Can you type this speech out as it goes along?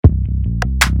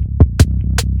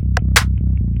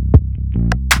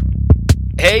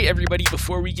Hey everybody,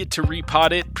 before we get to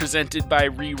Repod It, presented by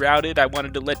Rerouted, I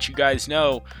wanted to let you guys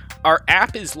know our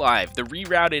app is live. The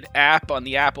Rerouted app on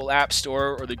the Apple App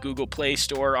Store or the Google Play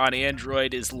Store on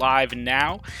Android is live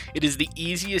now. It is the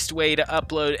easiest way to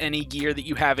upload any gear that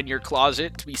you have in your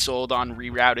closet to be sold on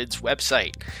Rerouted's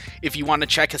website. If you want to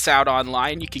check us out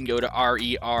online, you can go to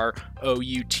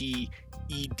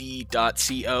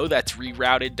rerouted.co, that's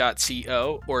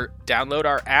rerouted.co, or download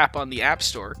our app on the App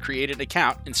Store, create an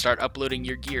account, and start uploading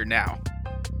your gear now.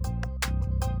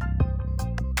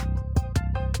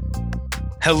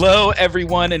 Hello,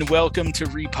 everyone, and welcome to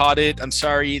Repod It. I'm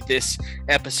sorry this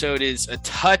episode is a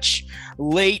touch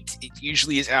late. It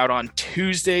usually is out on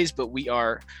Tuesdays, but we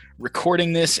are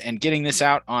recording this and getting this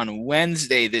out on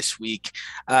Wednesday this week.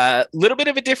 A little bit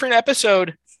of a different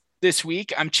episode this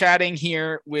week. I'm chatting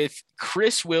here with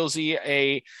Chris Wilsey,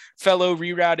 a fellow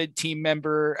Rerouted team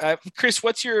member. Chris,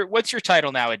 what's your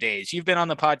title nowadays? You've been on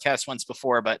the podcast once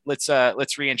before, but let's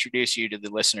reintroduce you to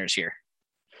the listeners here.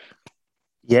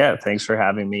 Yeah, thanks for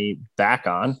having me back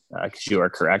on. Because you are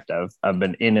correct. I've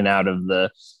been in and out of the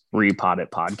Repod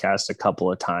It podcast a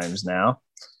couple of times now.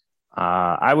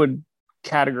 I would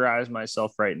categorize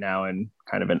myself right now in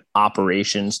kind of an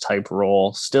operations type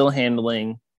role, still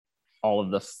handling all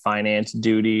of the finance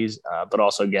duties, but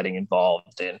also getting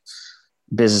involved in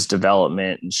business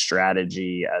development and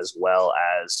strategy, as well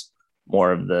as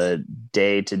more of the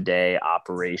day-to-day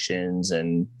operations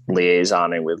and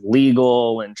liaisoning with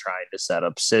legal and trying to set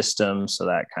up systems so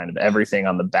that kind of everything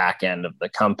on the back end of the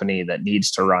company that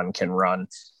needs to run can run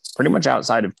pretty much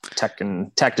outside of tech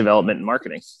development and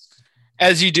marketing.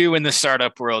 As you do in the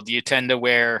startup world, you tend to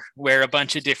wear a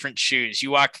bunch of different shoes. You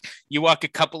walk a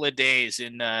couple of days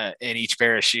in each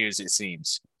pair of shoes, it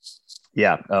seems.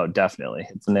 Yeah, oh, definitely.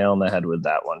 It's a nail on the head with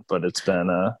that one, but it's been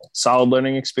a solid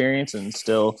learning experience and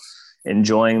still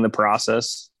enjoying the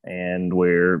process. And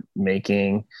we're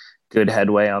making good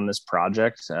headway on this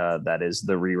project. That is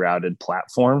the Rerouted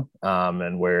platform.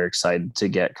 And we're excited to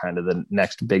get kind of the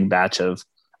next big batch of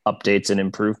updates and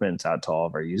improvements out to all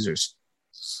of our users.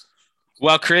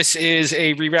 Well, Chris is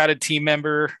a Rerouted team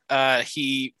member.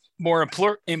 He more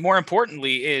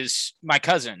importantly is my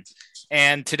cousin.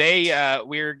 And today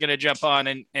we're going to jump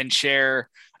on and share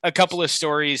a couple of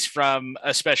stories from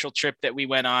a special trip that we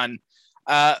went on.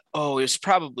 It was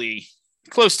probably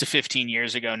close to 15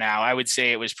 years ago now. I would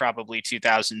say it was probably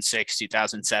 2006,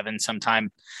 2007,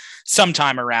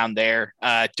 sometime around there.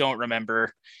 Don't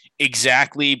remember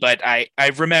exactly, but I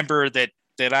remember that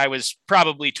I was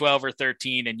probably 12 or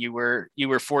 13 and you were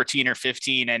 14 or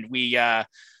 15. And we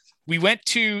went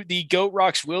to the Goat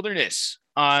Rocks Wilderness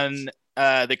on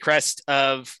the crest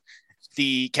of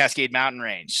the Cascade Mountain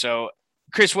Range. So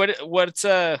Chris, let's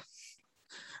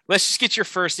just get your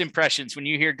first impressions when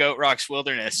you hear Goat Rocks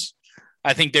Wilderness.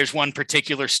 I think there's one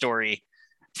particular story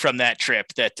from that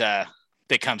trip that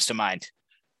comes to mind.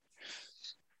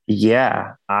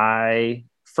 Yeah,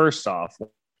 first off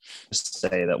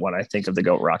say that when I think of the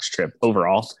Goat Rocks trip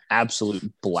overall,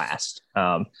 absolute blast.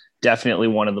 Definitely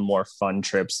one of the more fun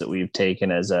trips that we've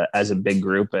taken as a big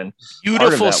group, and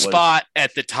beautiful spot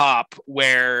at the top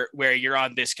where you're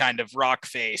on this kind of rock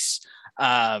face.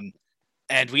 And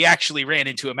we actually ran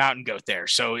into a mountain goat there.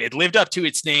 So it lived up to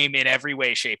its name in every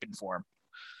way, shape, and form.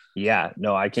 Yeah,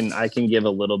 no, I can give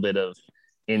a little bit of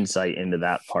insight into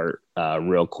that part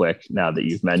real quick now that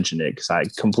you've mentioned it, because I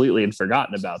completely had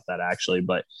forgotten about that actually.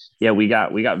 But yeah, we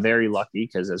got very lucky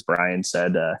because, as Brian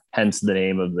said, hence the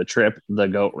name of the trip, the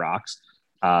Goat Rocks.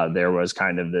 There was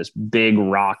kind of this big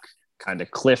rock kind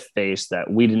of cliff face that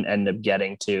we didn't end up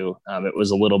getting to. It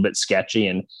was a little bit sketchy,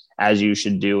 and as you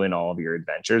should do in all of your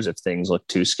adventures, if things look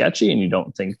too sketchy and you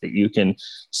don't think that you can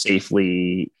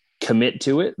safely commit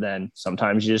to it, then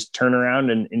sometimes you just turn around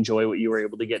and enjoy what you were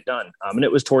able to get done. And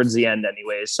it was towards the end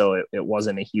anyway, so it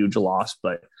wasn't a huge loss.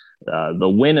 But the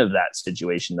win of that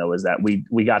situation, though, is that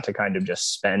we got to kind of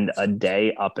just spend a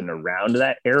day up and around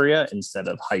that area instead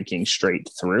of hiking straight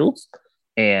through.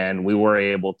 And we were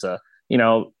able to,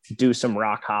 do some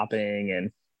rock hopping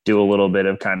and do a little bit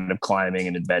of kind of climbing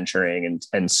and adventuring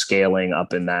and scaling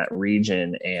up in that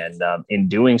region. And in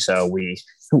doing so, we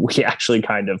actually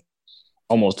kind of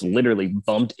almost literally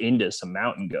bumped into some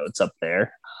mountain goats up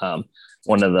there.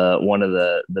 One of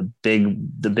the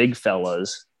big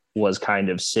fellas was kind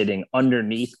of sitting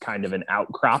underneath kind of an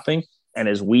outcropping. And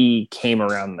as we came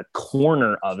around the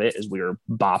corner of it, as we were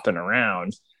bopping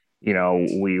around,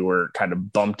 we were kind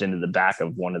of bumped into the back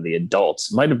of one of the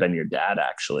adults. It might have been your dad,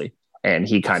 actually. And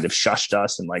he kind of shushed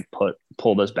us and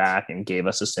pulled us back and gave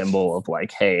us a symbol of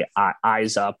like, hey,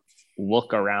 eyes up,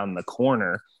 look around the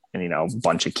corner. and, a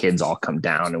bunch of kids all come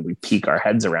down and we peek our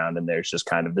heads around, and there's just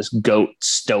kind of this goat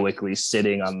stoically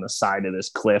sitting on the side of this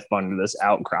cliff under this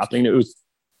outcropping. It was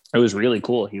really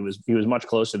cool. He was much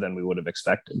closer than we would have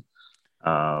expected.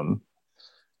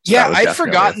 Yeah, I'd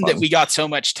forgotten that we got so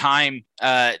much time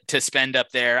to spend up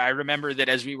there. I remember that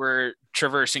as we were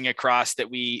traversing across, that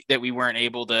we weren't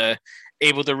able to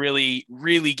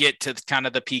really get to kind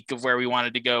of the peak of where we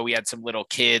wanted to go. We had some little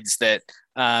kids that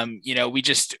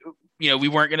we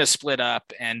weren't going to split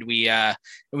up, and we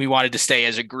wanted to stay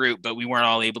as a group, but we weren't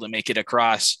all able to make it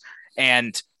across.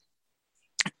 But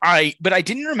I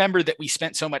didn't remember that we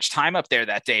spent so much time up there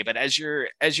that day. But as you're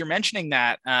mentioning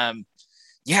that,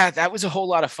 yeah, that was a whole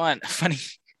lot of fun.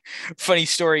 Funny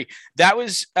story. That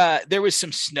was there was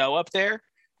some snow up there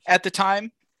at the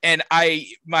time, and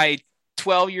my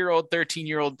 12-year-old,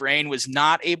 13-year-old brain was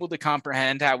not able to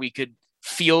comprehend how we could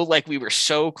feel like we were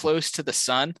so close to the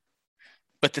sun,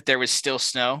 but that there was still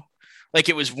snow. Like,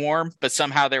 it was warm, but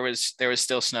somehow there was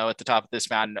still snow at the top of this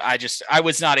mountain. I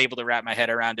was not able to wrap my head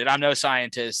around it. I'm no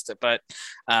scientist, but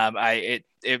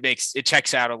it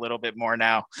checks out a little bit more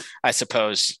now, I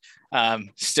suppose.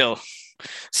 Still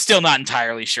not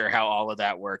entirely sure how all of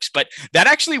that works, but that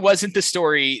actually wasn't the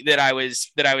story that I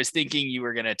was thinking you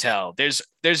were going to tell.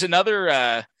 There's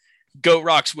another Goat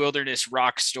Rocks Wilderness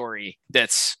rock story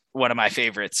that's one of my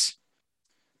favorites.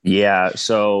 Yeah.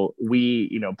 So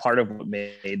we, part of what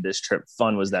made this trip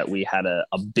fun was that we had a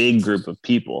big group of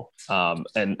people.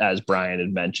 And as Brian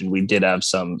had mentioned, we did have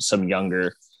some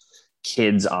younger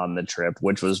kids on the trip,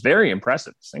 which was very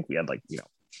impressive. I think we had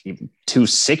even 2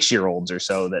 6-year-olds or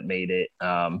so that made it,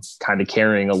 kind of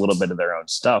carrying a little bit of their own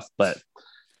stuff. But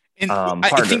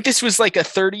I think this was like a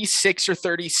 36 or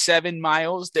 37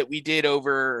 miles that we did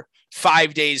over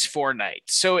 5 days, 4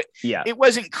 nights. So it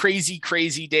wasn't crazy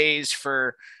days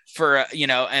for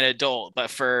an adult, but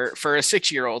for a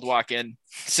 6-year-old, walking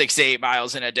 6 to 8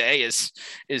 miles in a day is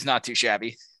not too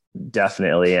shabby.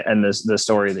 Definitely. And the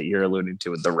story that you're alluding to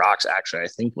with the rocks, actually, I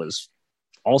think was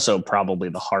also probably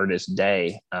the hardest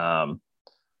day,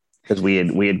 because we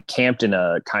had camped in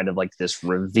a kind of like this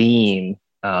ravine,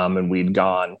 and we'd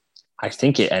gone, I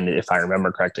think it ended, if I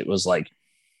remember correctly, it was like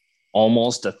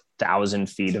almost 1,000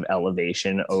 feet of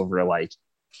elevation over like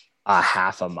a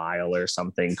half a mile or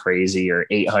something crazy, or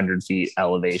 800 feet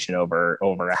elevation over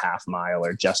a half mile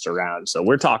or just around. So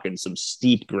we're talking some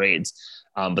steep grades,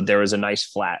 but there was a nice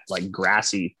flat, like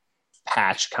grassy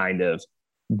patch kind of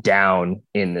down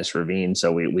in this ravine.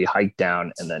 So we hiked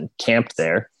down and then camped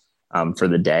there for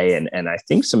the day. And I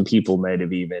think some people might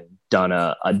have even done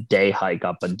a day hike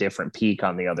up a different peak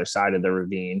on the other side of the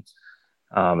ravine.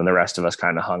 And the rest of us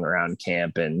kind of hung around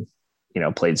camp and,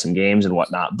 played some games and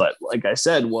whatnot. But like I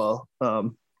said,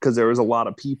 because there was a lot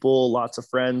of people, lots of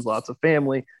friends, lots of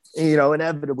family,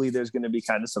 inevitably there's going to be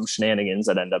kind of some shenanigans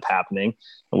that end up happening.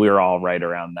 And we were all right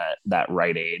around that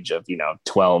right age of,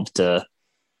 12 to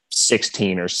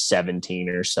 16 or 17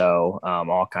 or so,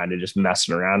 all kind of just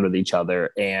messing around with each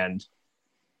other. And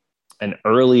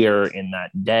earlier in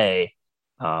that day,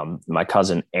 my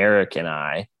cousin Eric and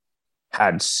I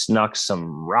had snuck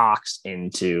some rocks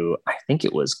into, I think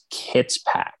it was Kit's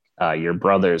pack, your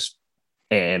brother's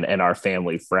and our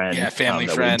family friend,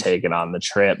 that we'd taken on the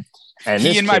trip. And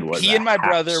he and my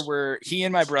brother were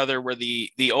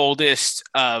the oldest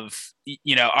of,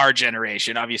 our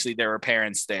generation. Obviously there were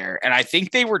parents there, and I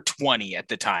think they were 20 at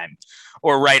the time,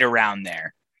 or right around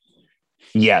there.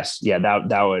 Yes. Yeah.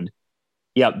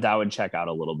 That would check out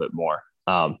a little bit more.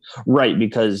 Right.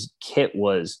 Because Kit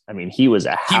was, he was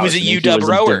a UW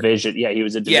rower. He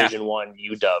was a Division I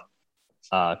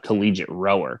UW collegiate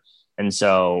rower. And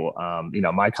so,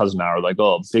 my cousin and I were like,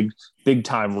 oh, big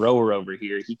time rower over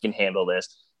here. He can handle this.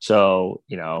 So,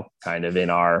 kind of in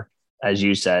our, as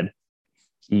you said,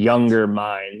 younger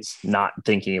minds, not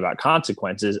thinking about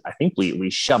consequences, I think we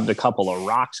shoved a couple of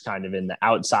rocks kind of in the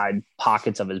outside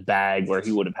pockets of his bag where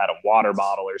he would have had a water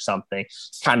bottle or something,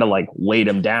 kind of like weighed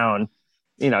him down,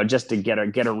 just to get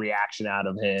a reaction out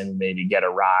of him, maybe get a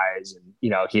rise and,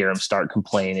 hear him start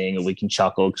complaining, and we can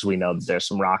chuckle because we know that there's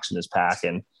some rocks in his pack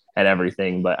and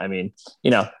everything. But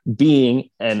being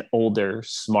an older,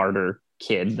 smarter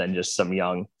kid than just some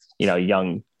young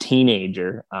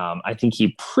teenager, I think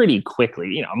he pretty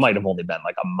quickly, it might have only been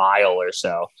like a mile or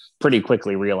so, pretty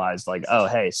quickly realized like, oh,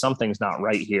 hey, something's not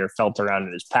right here, felt around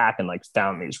in his pack and like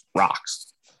found these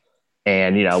rocks.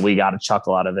 And, we got a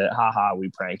chuckle out of it. Ha, we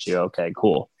pranked you. Okay,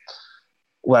 cool.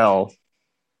 Well,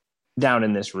 down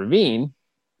in this ravine,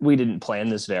 we didn't plan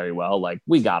this very well. Like,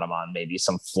 we got them on maybe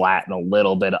some flat and a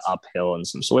little bit of uphill and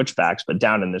some switchbacks, but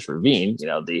down in this ravine,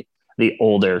 the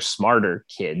older, smarter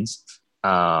kids,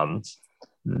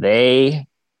 they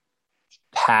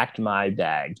packed my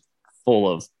bag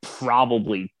full of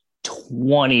probably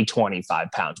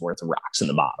 25 pounds worth of rocks in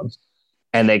the bottom.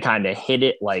 And they kind of hit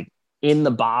it like in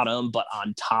the bottom, but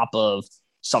on top of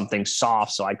something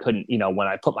soft. So I couldn't, when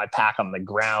I put my pack on the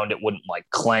ground, it wouldn't like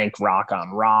clank rock on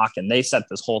rock. And they set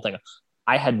this whole thing up.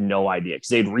 I had no idea because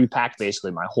they'd repacked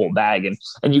basically my whole bag.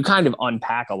 And you kind of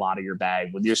unpack a lot of your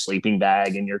bag with your sleeping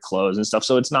bag and your clothes and stuff.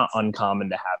 So it's not uncommon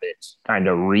to have it kind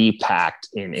of repacked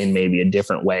in maybe a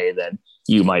different way than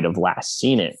you might have last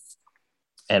seen it.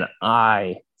 And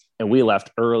we left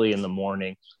early in the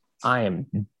morning. I am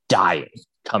dying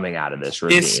coming out of this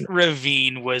ravine. This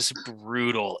ravine was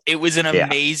brutal. It was an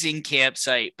amazing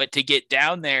campsite, but to get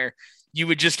down there, you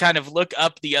would just kind of look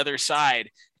up the other side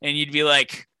and you'd be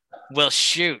like, well,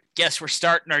 shoot, guess we're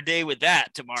starting our day with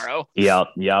that tomorrow. Yep.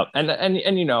 And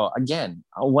again,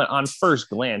 I went on first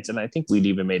glance, and I think we'd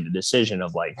even made the decision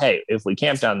of like, hey, if we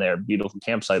camp down there, beautiful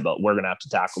campsite, but we're going to have to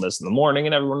tackle this in the morning.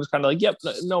 And everyone was kind of like, yep,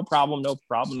 no problem. Of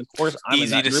course, I'm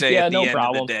easy to say at the end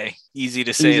of the day. Easy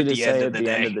to say at the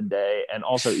end of the day. And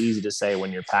also easy to say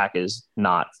when your pack is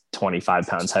not 25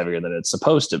 pounds heavier than it's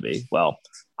supposed to be. Well,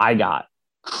 I got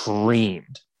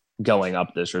creamed going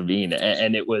up this ravine,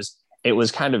 and it was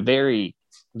kind of very,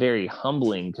 very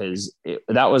humbling because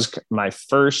that was my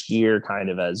first year kind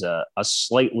of as a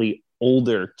slightly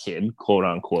older kid, quote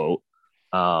unquote,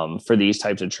 for these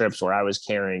types of trips where I was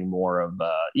carrying more of,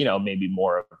 maybe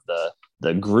more of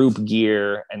the group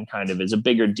gear and kind of is a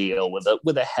bigger deal with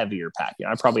a heavier pack.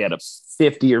 I probably had a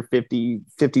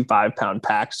 55 pound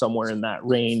pack somewhere in that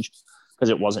range because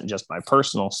it wasn't just my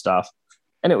personal stuff.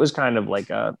 And it was kind of like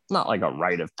not like a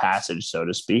rite of passage, so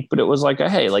to speak, but it was like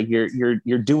hey, like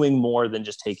you're doing more than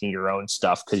just taking your own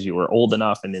stuff because you were old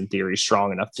enough and in theory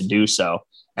strong enough to do so.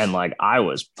 And like I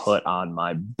was put on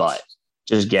my butt,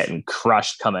 just getting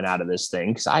crushed coming out of this thing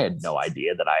because I had no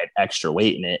idea that I had extra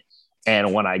weight in it.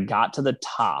 And when I got to the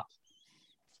top,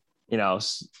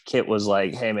 Kit was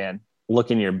like, hey man, look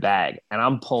in your bag, and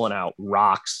I'm pulling out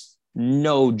rocks,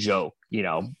 no joke.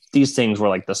 These things were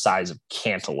like the size of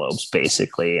cantaloupes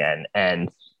basically,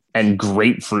 and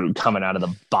grapefruit coming out of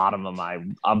the bottom of my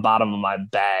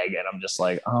bag. And I'm just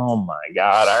like, oh my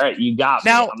God. All right. You got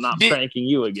me. I'm not pranking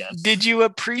you again. Did you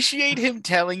appreciate him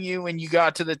telling you when you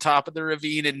got to the top of the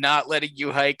ravine and not letting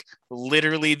you hike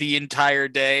literally the entire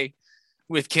day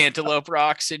with cantaloupe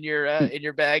rocks in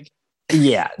your bag?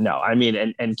 Yeah, no, I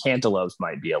mean, and cantaloupes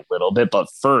might be a little bit, but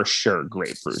for sure,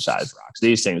 grapefruit sized rocks.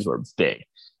 These things were big.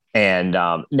 And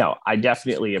no, I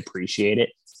definitely appreciate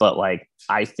it. But like,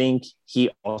 I think he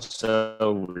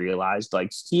also realized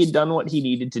like he had done what he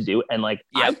needed to do. And like,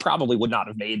 I probably would not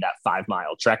have made that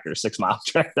 5-mile trek or 6-mile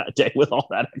trek that day with all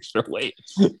that extra weight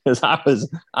because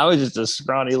I was just a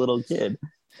scrawny little kid.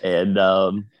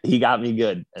 And he got me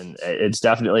good. And it's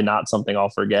definitely not something I'll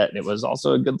forget. And it was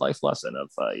also a good life lesson of,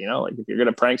 like if you're going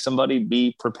to prank somebody,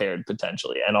 be prepared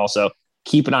potentially. And also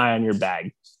keep an eye on your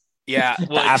bag. Yeah.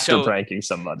 Well, after pranking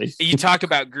somebody. You talk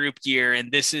about group gear, and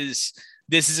this is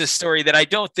a story that I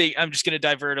don't think I'm just going to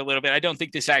divert a little bit. I don't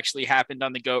think this actually happened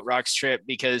on the Goat Rocks trip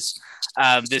because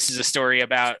this is a story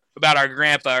about our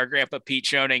grandpa Pete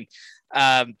Schoening,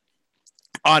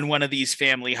 on one of these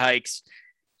family hikes.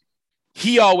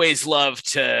 He always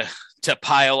loved to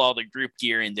pile all the group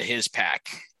gear into his pack.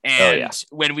 And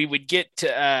when we would get to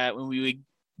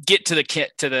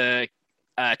the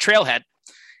trailhead,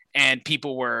 and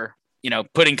people were,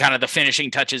 putting kind of the finishing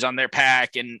touches on their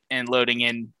pack and loading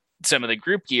in some of the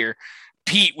group gear,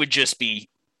 Pete would just be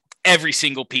every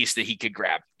single piece that he could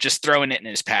grab, just throwing it in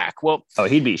his pack. Well,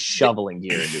 he'd be shoveling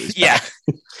gear into his pack.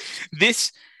 Yeah.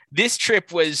 This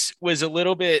trip was a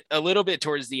little bit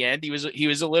towards the end. He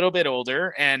was a little bit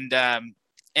older, and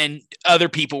other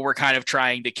people were kind of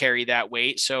trying to carry that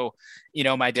weight. So,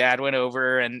 my dad went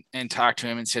over and talked to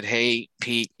him and said, hey,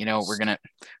 Pete, we're going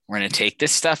to take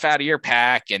this stuff out of your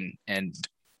pack. And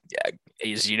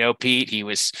as you know, Pete,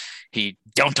 he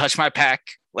don't touch my pack.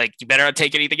 Like, you better not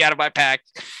take anything out of my pack.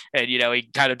 And, he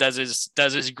kind of does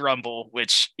his grumble,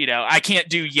 which, I can't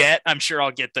do yet. I'm sure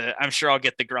I'll get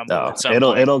the grumble. No, at some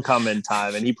point. It'll come in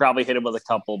time. And he probably hit him with a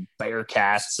couple bear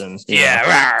cats and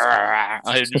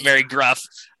very gruff.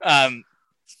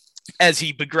 As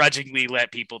he begrudgingly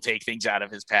let people take things out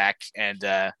of his pack and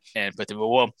put them.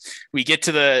 Well, we get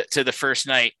to the first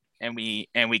night and we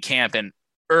camp, and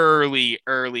early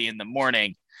in the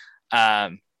morning,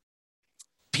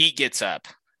 Pete gets up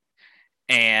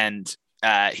and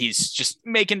he's just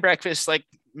making breakfast, like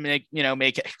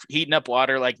heating up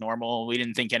water like normal. We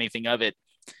didn't think anything of it.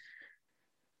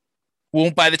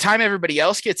 Well, by the time everybody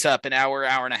else gets up, an hour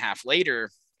and a half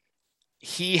later,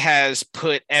 he has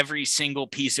put every single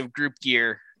piece of group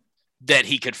gear that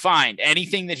he could find,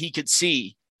 anything that he could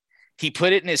see. He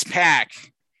put it in his pack,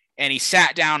 and he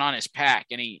sat down on his pack,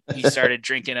 and he started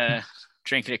drinking a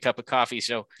cup of coffee.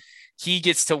 So he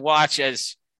gets to watch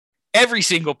as every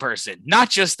single person, not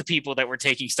just the people that were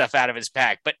taking stuff out of his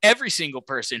pack, but every single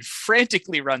person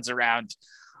frantically runs around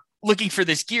looking for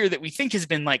this gear that we think has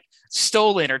been like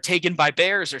stolen or taken by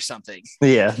bears or something.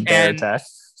 Yeah. Bear attack.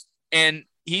 And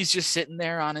he's just sitting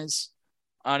there on his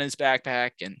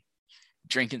backpack and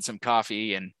drinking some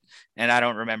coffee. And I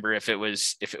don't remember if it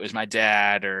was my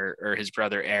dad or his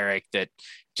brother, Eric, that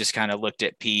just kind of looked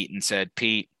at Pete and said,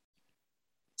 "Pete,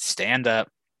 stand up,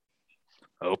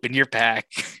 open your pack."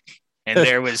 And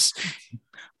there was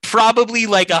probably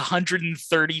like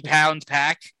 130-pound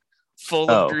pack full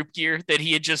of group gear that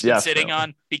he had just been sitting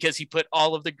on, because he put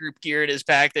all of the group gear in his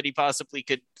pack that he possibly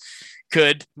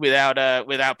could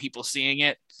without people seeing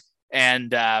it.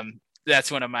 And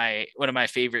that's one of my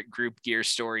favorite group gear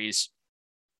stories.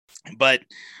 But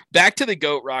back to the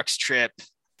Goat Rocks trip.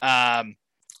 I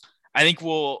think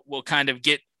we'll kind of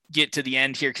get to the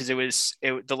end here, because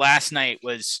the last night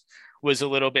was a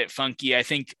little bit funky. I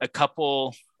think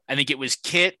it was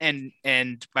Kit and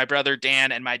my brother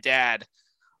Dan and my dad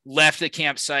left the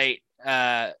campsite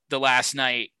the last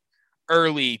night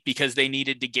early because they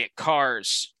needed to get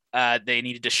cars. They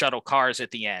needed to shuttle cars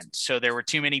at the end. So there were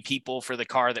too many people for the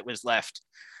car that was left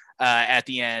at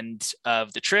the end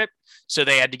of the trip. So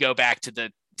they had to go back to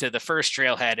the first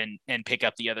trailhead and pick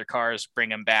up the other cars, bring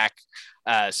them back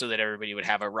so that everybody would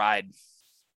have a ride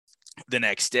the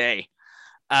next day.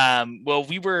 Well,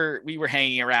 we were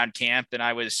hanging around camp, and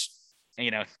I was,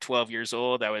 12 years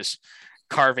old. I was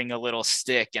carving a little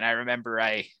stick, and I remember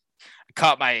I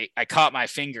caught my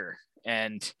finger,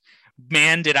 and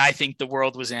man, did I think the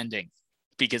world was ending,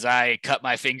 because I cut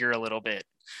my finger a little bit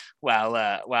while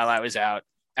I was out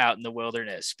in the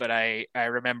wilderness. But I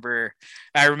remember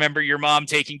your mom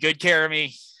taking good care of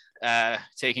me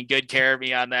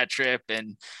on that trip,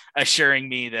 and assuring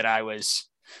me that I was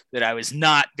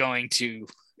not going to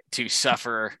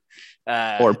suffer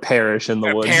or perish in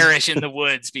the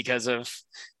woods because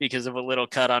of a little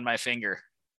cut on my finger.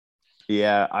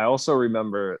 Yeah, I also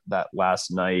remember that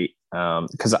last night,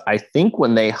 because I think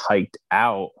when they hiked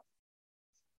out,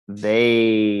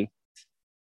 they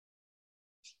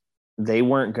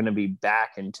weren't going to be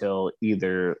back until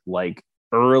either like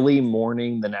early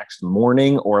morning the next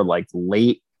morning or like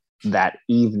late that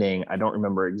evening. I don't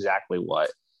remember exactly what.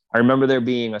 I remember there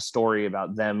being a story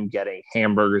about them getting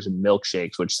hamburgers and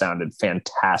milkshakes, which sounded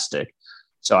fantastic.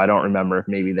 So I don't remember if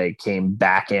maybe they came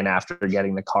back in after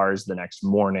getting the cars the next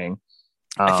morning.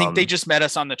 I think they just met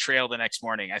us on the trail the next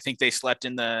morning. I think they slept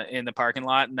in the parking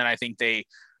lot, and then I think they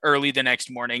early the next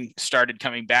morning started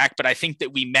coming back. But I think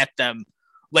that we met them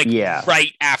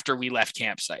right after we left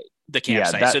the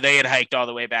campsite. So they had hiked all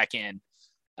the way back in.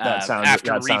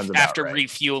 After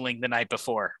refueling the night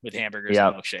before with hamburgers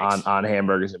and milkshakes. On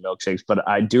hamburgers and milkshakes. But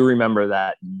I do remember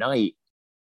that night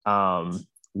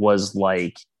was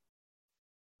like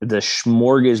the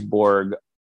smorgasbord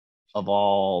of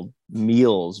all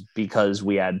meals, because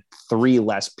we had 3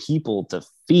 less people to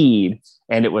feed,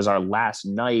 and it was our last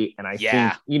night. And I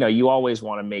think, you always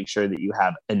want to make sure that you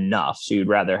have enough. So you'd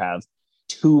rather have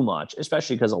too much,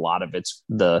 especially because a lot of it's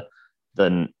I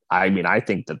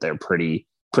think that they're pretty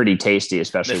tasty,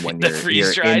 especially when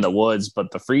you're in the woods, but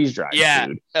the freeze-dried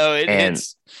food. Oh, it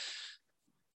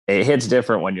hits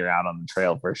different when you're out on the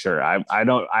trail for sure. I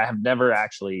have never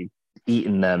actually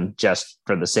eaten them just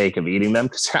for the sake of eating them,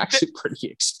 because they're actually pretty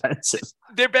expensive.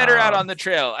 They're better out on the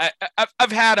trail.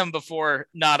 I've had them before,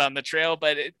 not on the trail,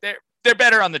 but they're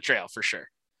better on the trail for sure.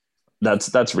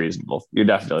 That's reasonable. You're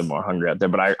definitely more hungry out there.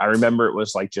 But I remember it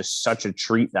was like just such a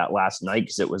treat that last night,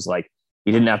 because it was like,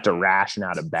 you didn't have to ration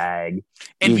out a bag.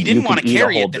 And we didn't want to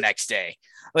carry it the next day.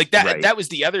 Like that, right. That was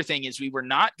the other thing, is we were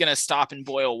not going to stop and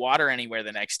boil water anywhere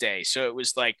the next day. So it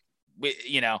was like,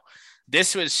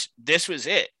 this was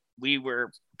it. We were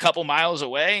a couple miles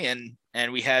away,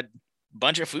 and we had a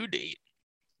bunch of food to eat.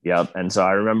 Yep. And so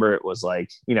I remember it was like,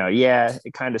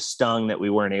 it kind of stung that we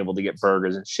weren't able to get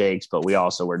burgers and shakes, but we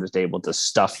also were just able to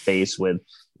stuff face with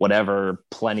whatever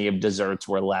plenty of desserts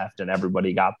were left, and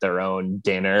everybody got their own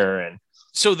dinner. And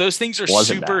so those things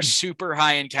are super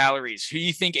high in calories. Who do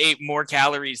you think ate more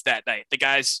calories that night? The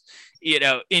guys,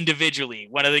 individually,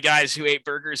 one of the guys who ate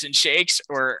burgers and shakes,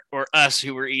 or us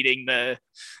who were eating the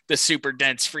super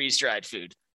dense freeze-dried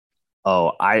food?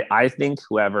 Oh, I think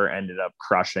whoever ended up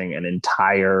crushing an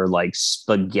entire like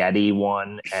spaghetti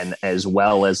one, and as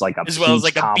well as like a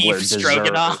beef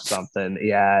stroganoff or something.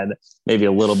 Yeah. And maybe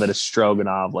a little bit of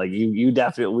stroganoff. Like we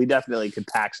definitely could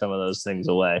pack some of those things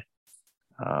away.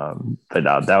 But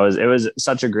no, it was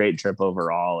such a great trip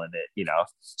overall. And it, you know,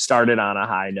 started on a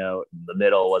high note. The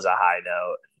middle was a high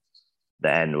note.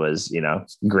 The end was, you know,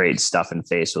 great stuff and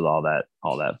face with all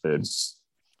that food.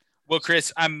 Well,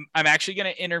 Chris, I'm actually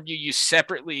going to interview you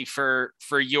separately for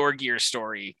your gear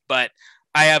story, but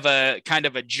I have a kind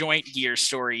of a joint gear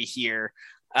story here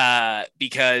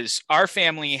because our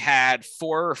family had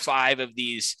 4 or 5 of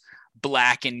these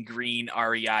black and green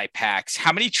REI packs.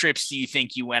 How many trips do you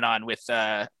think you went on with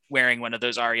wearing one of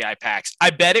those REI packs? I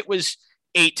bet it was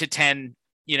 8 to 10,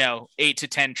 8 to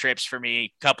 10 trips for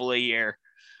me, couple a year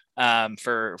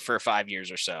for 5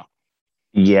 years or so.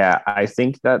 Yeah, I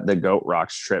think that the Goat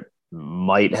Rocks trip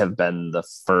might have been the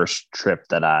first trip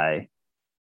that I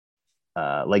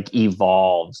like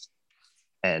evolved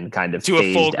and kind of to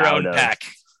a full grown pack.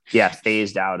 Yeah,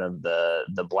 phased out of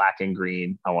the black and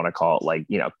green. I want to call it like,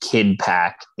 you know, kid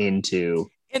pack into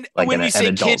and like when we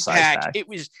say kid pack, it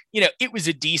was, it was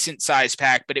a decent size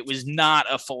pack, but it was not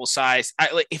a full size.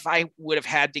 If I would have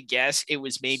had to guess, it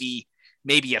was maybe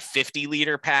a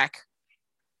 50-liter pack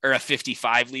or a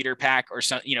 55-liter pack or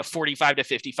some, 45 to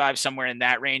 55, somewhere in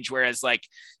that range. Whereas like,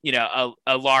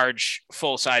 a large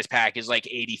full size pack is like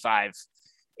 85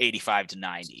 to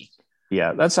 90.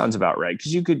 Yeah, that sounds about right.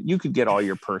 Cause you could get all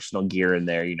your personal gear in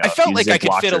there. You know, I felt like I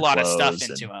could fit a lot of stuff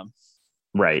into them.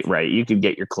 Right. You could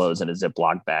get your clothes in a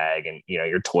Ziploc bag and, you know,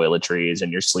 your toiletries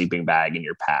and your sleeping bag and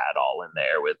your pad all in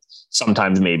there with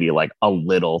sometimes maybe like a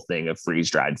little thing of freeze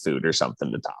dried food or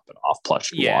something to top it off,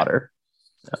 plus your water.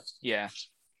 Yeah.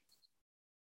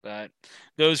 But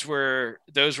those were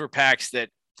packs that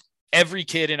every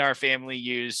kid in our family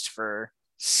used for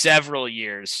several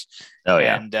years. Oh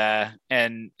yeah.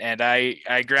 And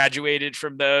I graduated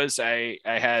from those. I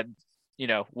had,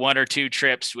 1 or 2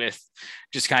 trips with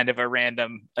just kind of a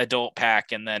random adult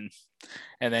pack and then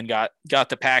got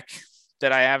the pack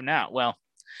that I have now. Well,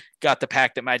 got the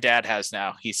pack that my dad has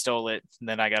now. He stole it. And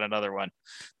then I got another one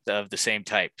of the same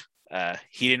type.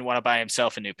 He didn't want to buy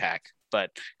himself a new pack, but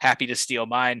happy to steal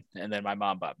mine. And then my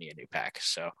mom bought me a new pack.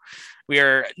 So we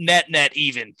are net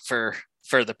even for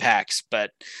the packs,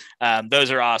 but those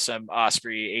are awesome.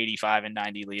 Osprey 85 and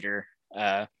 90 liter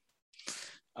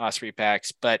Osprey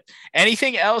packs. But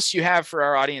anything else you have for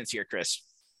our audience here, Chris?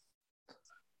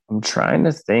 I'm trying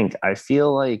to think. I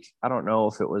feel like, I don't know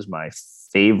if it was my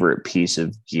favorite piece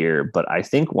of gear, but I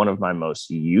think one of my most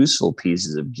useful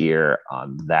pieces of gear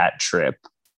on that trip,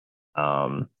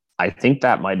 I think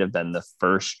that might have been the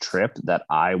first trip that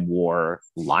I wore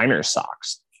liner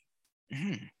socks.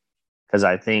 Because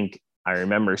I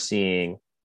remember seeing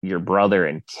your brother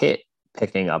and Kit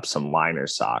picking up some liner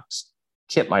socks.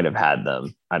 Kit might have had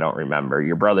them. I don't remember.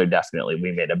 Your brother definitely.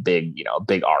 We made a big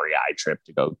REI trip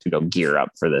to go gear up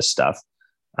for this stuff.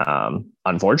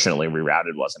 Unfortunately,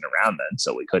 Rerouted wasn't around then,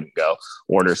 so we couldn't go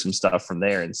order some stuff from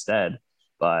there instead.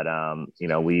 But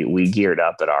we geared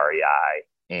up at REI,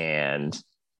 and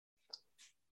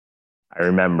I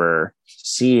remember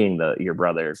seeing your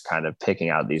brother kind of picking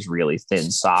out these really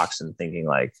thin socks and thinking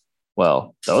like,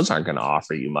 well, those aren't going to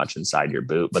offer you much inside your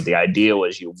boot. But the idea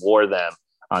was you wore them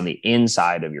on the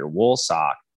inside of your wool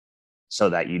sock so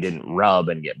that you didn't rub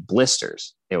and get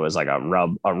blisters. It was like a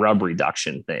rub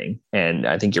reduction thing. And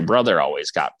I think your brother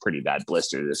always got pretty bad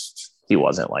blisters. He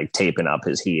wasn't like taping up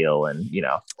his heel and,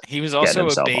 he was also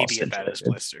a baby about his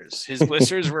blisters. His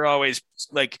blisters were always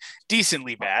like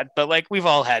decently bad, but like we've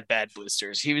all had bad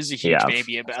blisters. He was a huge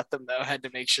baby about them though. Had to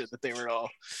make sure that they were all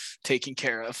taken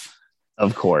care of.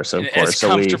 Of course. As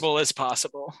comfortable as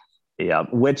possible. Yeah,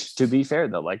 which to be fair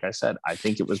though, like I said, I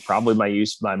think it was probably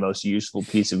my most useful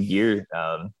piece of gear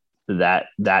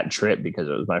that trip because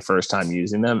it was my first time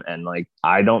using them, and like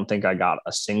I don't think I got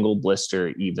a single blister,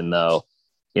 even though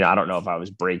I don't know if I was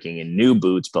breaking in new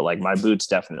boots, but like my boots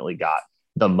definitely got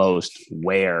the most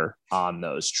wear on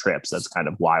those trips. That's kind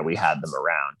of why we had them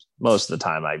around. Most of the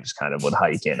time, I just kind of would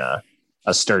hike in a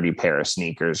sturdy pair of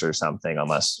sneakers or something,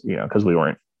 unless because we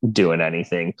weren't doing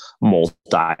anything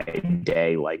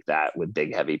multi-day like that with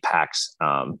big heavy packs,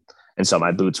 and so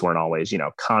my boots weren't always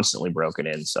constantly broken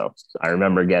in. So I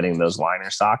remember getting those liner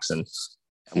socks, and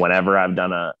whenever I've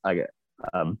done a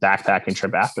backpacking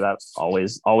trip after that,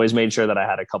 always made sure that I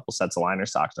had a couple sets of liner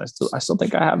socks. I still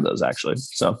think I have those actually.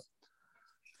 So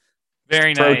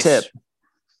very pro nice tip.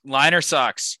 Liner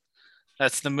socks,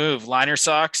 that's the move. Liner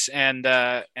socks and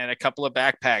a couple of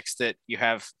backpacks that you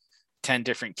have 10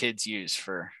 different kids use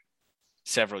for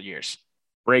several years.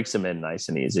 Breaks them in nice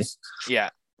and easy. Yeah.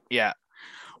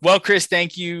 Well, Chris,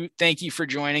 thank you for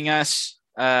joining us.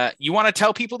 You want to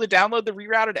tell people to download the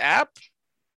Rerouted app?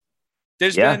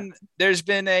 There's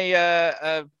been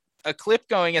a a clip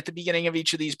going at the beginning of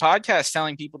each of these podcasts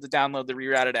telling people to download the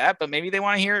Rerouted app, but maybe they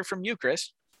want to hear it from you,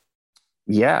 Chris.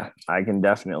 Yeah, I can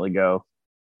definitely go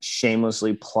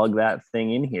shamelessly plug that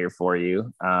thing in here for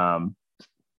you.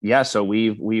 So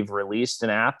we've released an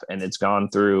app, and it's gone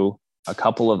through a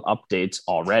couple of updates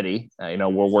already. We're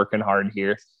working hard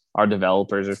here. Our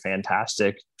developers are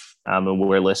fantastic, and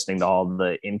we're listening to all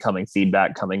the incoming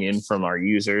feedback coming in from our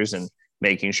users and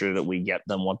making sure that we get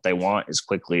them what they want as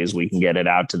quickly as we can get it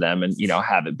out to them, and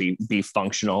have it be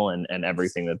functional and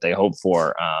everything that they hope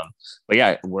for. But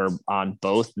yeah, we're on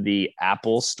both the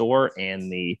Apple Store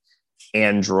and the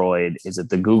Android. Is it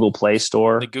the Google Play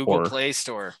Store? The Google Play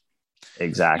Store.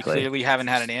 Exactly. You clearly haven't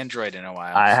had an Android in a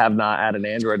while. I have not had an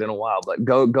Android in a while, but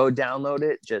go download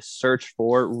it. Just search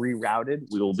for Rerouted.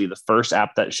 We will be the first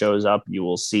app that shows up. You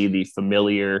will see the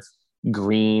familiar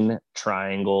green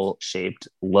triangle shaped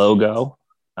logo,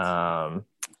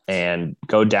 and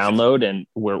go download. And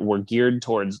we're geared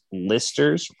towards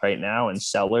listers right now and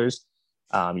sellers.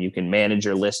 You can manage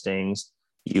your listings.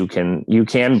 You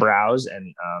can browse,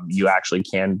 and you actually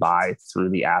can buy through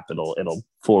the app. It'll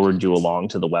forward you along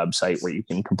to the website where you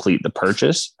can complete the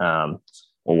purchase. We're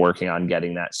working on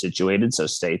getting that situated, so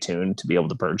stay tuned to be able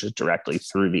to purchase directly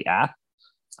through the app.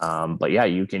 But yeah,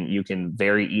 you can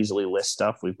very easily list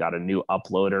stuff. We've got a new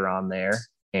uploader on there,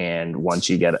 and once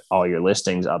you get all your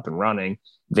listings up and running,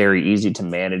 very easy to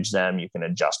manage them. You can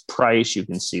adjust price. You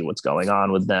can see what's going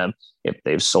on with them. If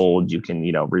they've sold, you can,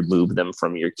 remove them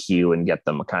from your queue and get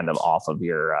them kind of off of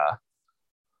your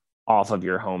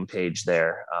homepage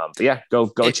there. But yeah,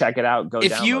 go check it out.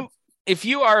 If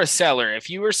you are a seller, if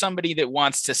you are somebody that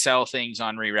wants to sell things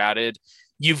on Rerouted,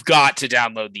 you've got to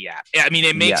download the app. I mean,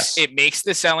 it makes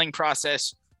the selling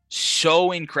process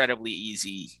so incredibly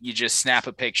easy. You just snap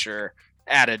a picture,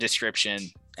 add a description,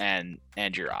 and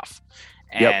you're off.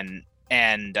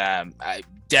 And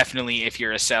definitely, if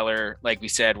you're a seller, like we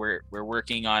said, we're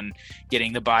working on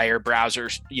getting the buyer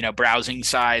browsers, browsing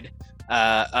side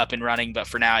up and running. But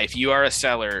for now, if you are a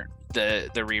seller, the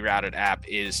Rerouted app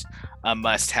is a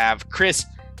must-have. Chris,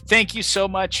 thank you so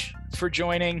much for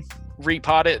joining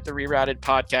Repod It, the Rerouted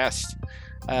podcast.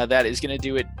 That is going to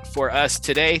do it for us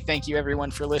today. Thank you,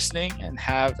 everyone, for listening, and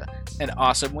have an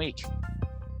awesome week.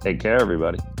 Take care,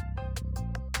 everybody.